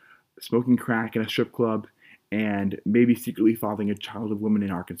passed, smoking crack in a strip club, and maybe secretly fathering a child of women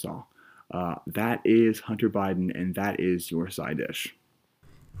in Arkansas. That is Hunter Biden, and that is your side dish.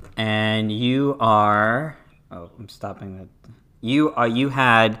 And you are. Oh, I'm stopping that. You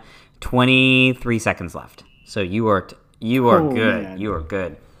had 23 seconds left. So you are Oh, good. man. You are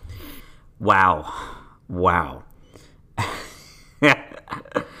good. Wow.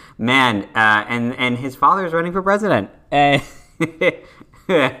 Man, and his father is running for president. And his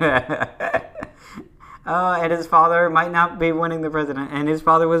father might not be winning the president, and his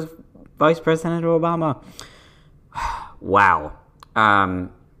father was Vice President Obama. Wow.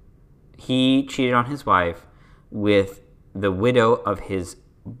 He cheated on his wife with the widow of his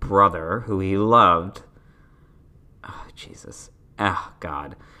brother, who he loved. Oh, Jesus. Oh,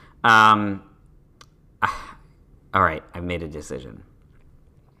 God. All right, I've made a decision.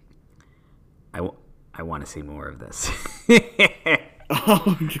 I want to see more of this.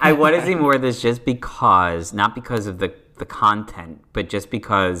 Oh, I want to see more of this just because, not because of the content, but just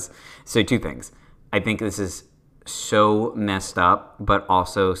because. So, two things. I think this is so messed up, but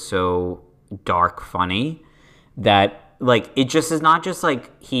also so dark funny that, like, it just is not just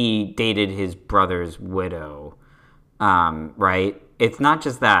like he dated his brother's widow, right? It's not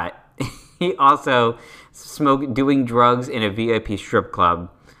just that. He also doing drugs in a VIP strip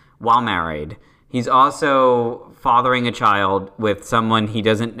club while married. He's also fathering a child with someone he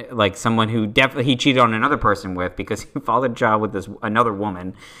doesn't like, someone who definitely he cheated on another person with because he fathered a child with another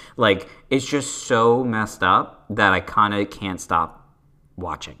woman. Like, it's just so messed up that I kind of can't stop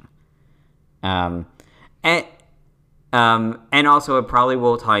watching. And also it probably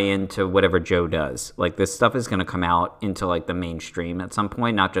will tie into whatever Joe does. Like, this stuff is going to come out into like the mainstream at some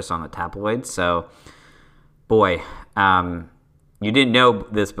point, not just on the tabloids. So, boy, you didn't know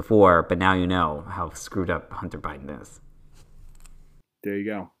this before, but now you know how screwed up Hunter Biden is. There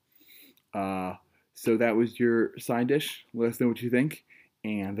you go. So that was your side dish. Let us know what you think.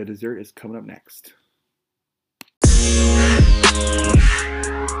 And the dessert is coming up next.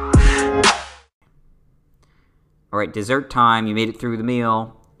 All right, dessert time. You made it through the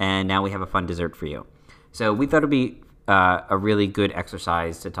meal, and now we have a fun dessert for you. So we thought it'd be a really good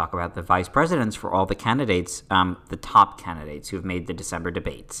exercise to talk about the vice presidents for all the candidates, the top candidates who have made the December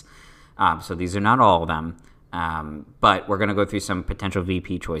debates. So these are not all of them, but we're going to go through some potential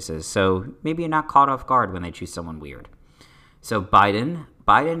VP choices. So maybe you're not caught off guard when they choose someone weird. So Biden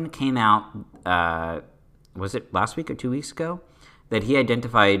came out, was it last week or 2 weeks ago, that he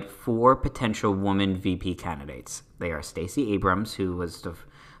identified 4 potential woman VP candidates. They are Stacey Abrams, who was the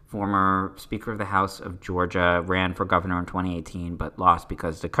former Speaker of the House of Georgia, ran for governor in 2018, but lost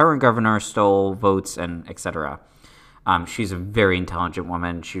because the current governor stole votes and etc. She's a very intelligent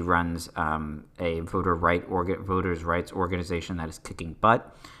woman. She runs a voters' rights organization that is kicking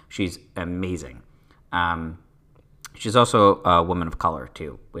butt. She's amazing. She's also a woman of color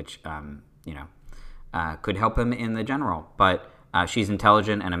too, which could help him in the general. But she's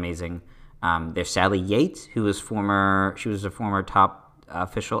intelligent and amazing. There's Sally Yates, she was a former top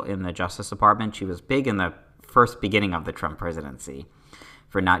official in the Justice Department. She was big in the first beginning of the Trump presidency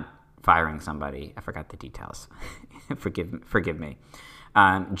for not firing somebody. I forgot the details. Forgive me.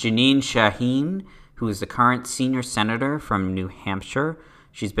 Janine Shaheen, who is the current senior senator from New Hampshire.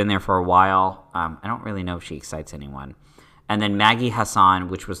 She's been there for a while. I don't really know if she excites anyone. And then Maggie Hassan,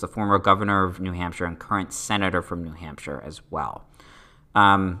 which was the former governor of New Hampshire and current senator from New Hampshire as well.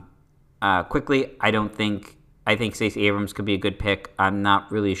 Quickly, I think Stacey Abrams could be a good pick. I'm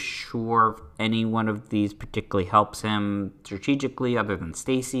not really sure if any one of these particularly helps him strategically other than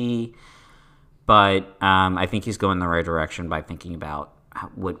Stacey. But I think he's going the right direction by thinking about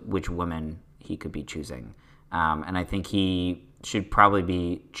which women he could be choosing. And I think he should probably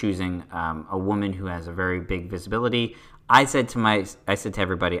be choosing a woman who has a very big visibility. I said to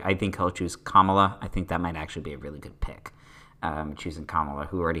everybody, I think he'll choose Kamala. I think that might actually be a really good pick, choosing Kamala,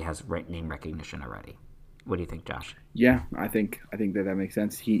 who already has name recognition already. What do you think, Josh? Yeah, I think that makes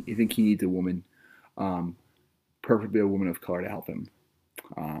sense. I think he needs a woman, preferably a woman of color to help him.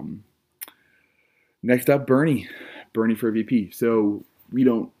 Next up, Bernie for VP. So I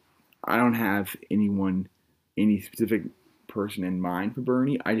don't have any specific person in mind for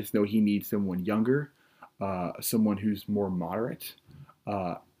Bernie. I just know he needs someone younger, someone who's more moderate.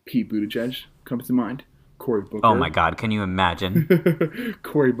 Pete Buttigieg comes to mind. Cory Booker. Oh my God, can you imagine?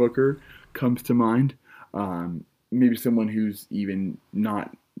 Cory Booker comes to mind. Maybe someone who's even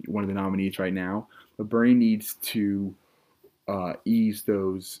not one of the nominees right now. But Bernie needs to ease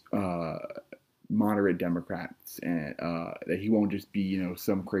those moderate Democrats, and that he won't just be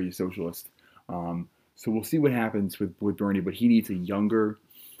some crazy socialist. So we'll see what happens with Bernie, but he needs a younger,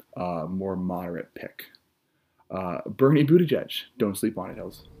 more moderate pick. Bernie Buttigieg. Don't sleep on it,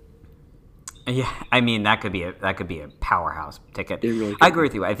 Hills. Yeah, I mean that could be a powerhouse ticket. It really I could agree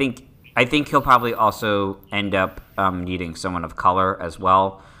with you. I think he'll probably also end up needing someone of color as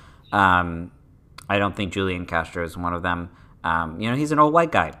well. Um, I don't think Julian Castro is one of them. He's an old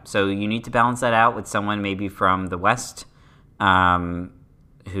white guy, so you need to balance that out with someone maybe from the West, who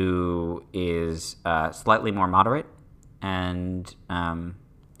is slightly more moderate and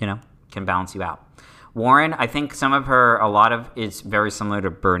can balance you out. Warren, I think a lot of it's very similar to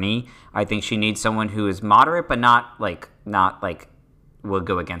Bernie. I think she needs someone who is moderate, but not like will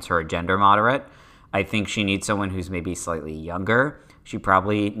go against her gender moderate. I think she needs someone who's maybe slightly younger. She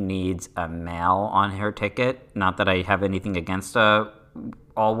probably needs a male on her ticket. Not that I have anything against a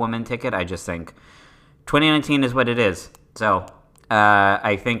all-woman ticket. I just think 2019 is what it is. So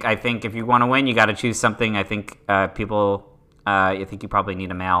I think if you want to win, you got to choose something. I think I think you probably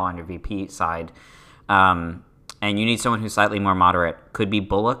need a male on your VP side. And you need someone who's slightly more moderate. Could be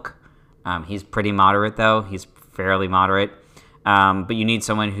Bullock. He's pretty moderate, though. He's fairly moderate. But you need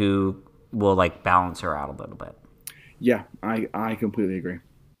someone who will balance her out a little bit. Yeah, I completely agree.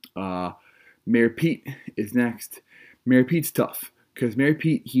 Mayor Pete is next. Mayor Pete's tough because Mayor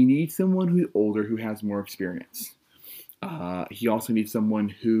Pete, he needs someone who's older, who has more experience. He also needs someone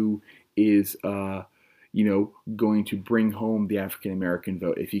who is, going to bring home the African American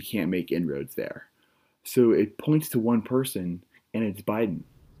vote if he can't make inroads there. So it points to one person, and it's Biden.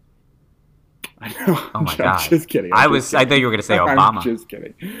 I know. Oh my God! Just kidding. I thought you were going to say Obama. I'm just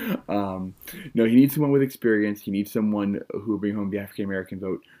kidding. No, he needs someone with experience. He needs someone who will bring home the African American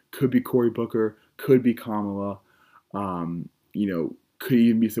vote. Could be Cory Booker. Could be Kamala. Could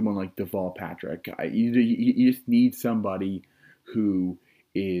even be someone like Deval Patrick. You just need somebody who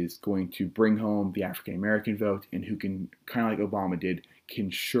is going to bring home the African American vote and who can, kind of like Obama did,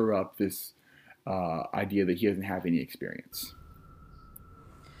 can shore up this idea that he doesn't have any experience.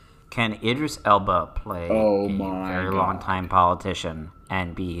 Can Idris Elba play a very God. long-time politician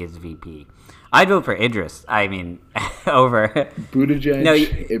and be his VP? I'd vote for Idris. I mean, over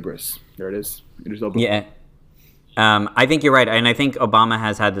Buttigieg, Idris. There it is. Idris Elba. Yeah. I think you're right, and I think Obama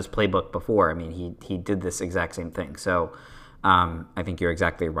has had this playbook before. I mean, he did this exact same thing. So I think you're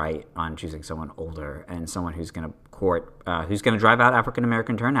exactly right on choosing someone older and someone who's going to drive out African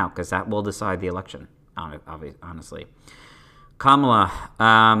American turnout, because that will decide the election. Honestly.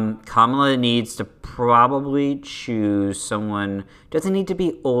 Kamala needs to probably choose someone, doesn't need to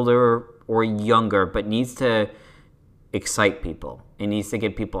be older or younger, but needs to excite people. It needs to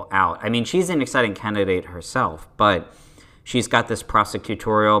get people out. I mean, she's an exciting candidate herself, but she's got this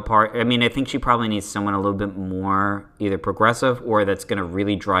prosecutorial part. I mean, I think she probably needs someone a little bit more either progressive or that's going to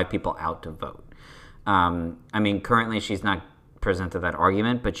really drive people out to vote. I mean, currently she's not presented that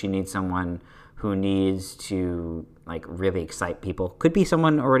argument, but she needs someone who needs to really excite people. Could be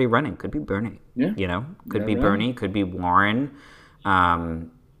someone already running. Could be Bernie. Yeah. Could be Bernie. Could be Warren.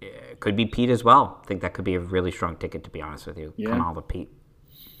 Could be Pete as well. I think that could be a really strong ticket, to be honest with you. Yeah. Kamala Pete.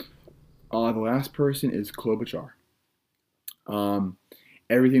 The last person is Klobuchar.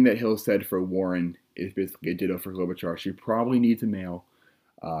 Everything that Hill said for Warren is basically a ditto for Klobuchar. She probably needs a male,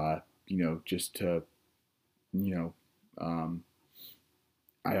 just to,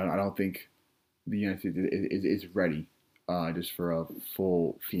 I don't think the United States is ready just for a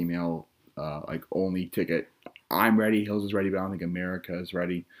full female only ticket. I'm ready. Hills is ready, but I don't think America is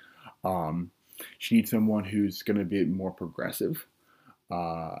ready. She needs someone who's going to be more progressive.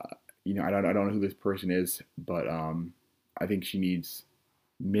 I don't know who this person is, but I think she needs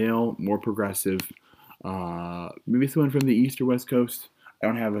male, more progressive. Maybe someone from the East or West Coast. I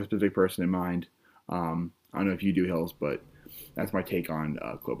don't have a specific person in mind. I don't know if you do, Hills, but that's my take on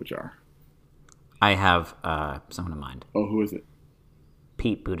Klobuchar. I have someone in mind. Oh, who is it?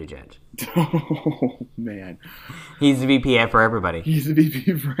 Pete Buttigieg. Oh, man. He's the VP for everybody. He's the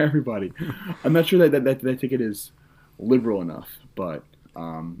VP for everybody. I'm not sure that ticket is liberal enough, but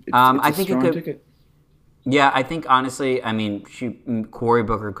it's a strong ticket. Yeah, I think honestly, I mean, Cory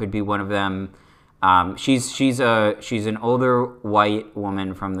Booker could be one of them. She's an older white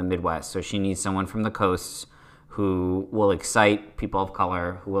woman from the Midwest, so she needs someone from the coasts who will excite people of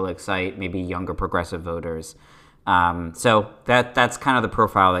color, who will excite maybe younger progressive voters. So that's kind of the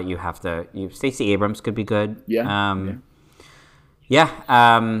profile that you have to. Stacey Abrams could be good. Yeah.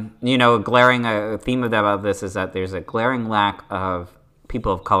 A glaring theme about this is that there's a glaring lack of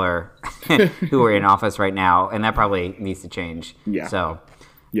people of color who are in office right now, and that probably needs to change. Yeah. So,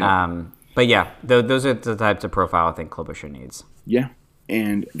 yeah. But yeah, those are the types of profile I think Klobuchar needs. Yeah,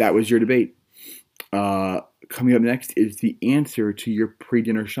 and that was your debate. Coming up next is the answer to your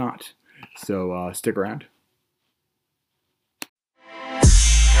pre-dinner shot. So stick around.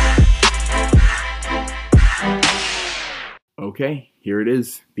 Okay, here it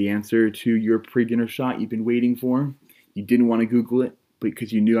is. The answer to your pre-dinner shot you've been waiting for. You didn't want to Google it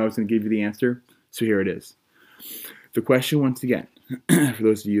because you knew I was going to give you the answer. So here it is. The question, once again, for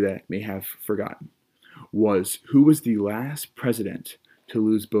those of you that may have forgotten, was who was the last president to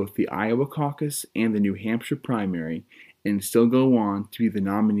lose both the Iowa caucus and the New Hampshire primary and still go on to be the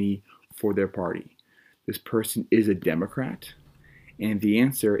nominee for their party? This person is a Democrat, and the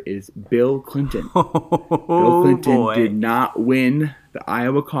answer is Bill Clinton. Bill Clinton did not win the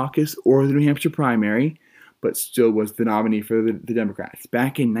Iowa caucus or the New Hampshire primary, but still was the nominee for the Democrats.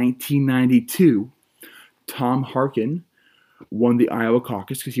 Back in 1992, Tom Harkin won the Iowa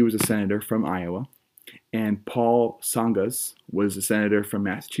caucus because he was a senator from Iowa, and Paul Tsongas was a senator from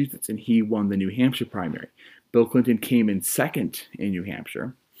Massachusetts, and he won the New Hampshire primary. Bill Clinton came in second in New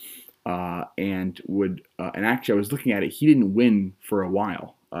Hampshire, and actually I was looking at it, he didn't win for a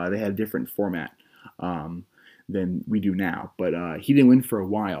while. They had a different format than we do now, but he didn't win for a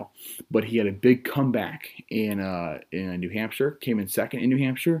while. But he had a big comeback in New Hampshire, came in second in New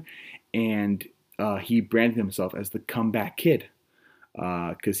Hampshire, and he branded himself as the comeback kid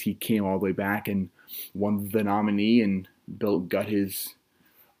because he came all the way back and won the nominee, and Bill got his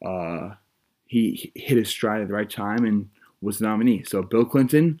he hit his stride at the right time and was the nominee. So Bill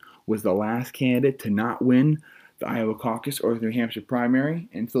Clinton was the last candidate to not win the Iowa caucus or the New Hampshire primary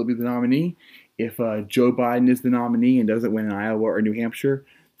and still be the nominee. If Joe Biden is the nominee and doesn't win in Iowa or New Hampshire,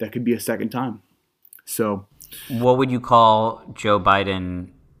 that could be a second time. So, what would you call Joe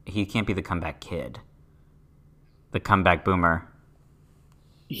Biden? He can't be the comeback kid, the comeback boomer.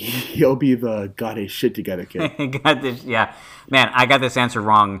 He'll be the got his shit together kid. Yeah, man, I got this answer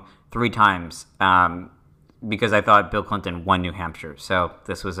wrong 3 times because I thought Bill Clinton won New Hampshire. So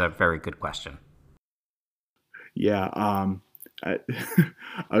this was a very good question. Yeah, I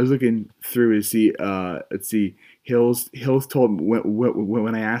was looking through to see. Let's see. Hills told me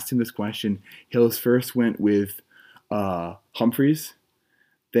when I asked him this question, Hills first went with Humphreys,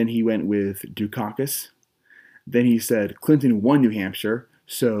 then he went with Dukakis, then he said Clinton won New Hampshire,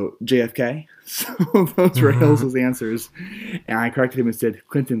 so JFK. So those were Hills' answers, and I corrected him and said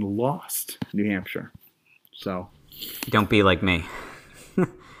Clinton lost New Hampshire. So don't be like me.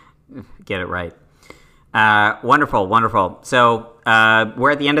 Get it right. Wonderful. So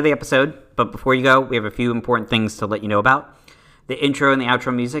we're at the end of the episode, but before you go, we have a few important things to let you know about. The intro and the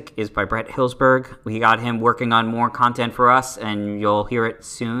outro music is by Brett Hillsberg. We got him working on more content for us, and you'll hear it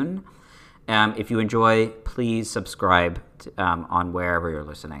soon. If you enjoy, please subscribe on wherever you're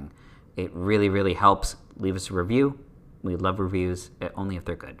listening. It really, really helps. Leave us a review. We love reviews, only if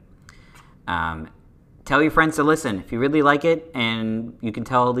they're good. Tell your friends to listen. If you really like it and you can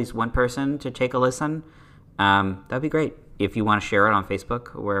tell at least one person to take a listen, that'd be great. If you want to share it on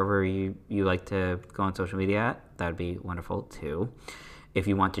Facebook or wherever you like to go on social media at, that'd be wonderful too. If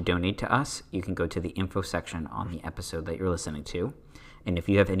you want to donate to us, you can go to the info section on the episode that you're listening to. And if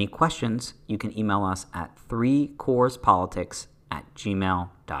you have any questions, you can email us at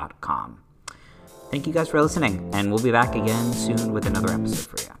 3courspolitics@gmail.com. Thank you guys for listening, and we'll be back again soon with another episode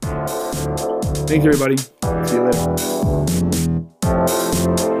for you. Thanks, everybody. See you later.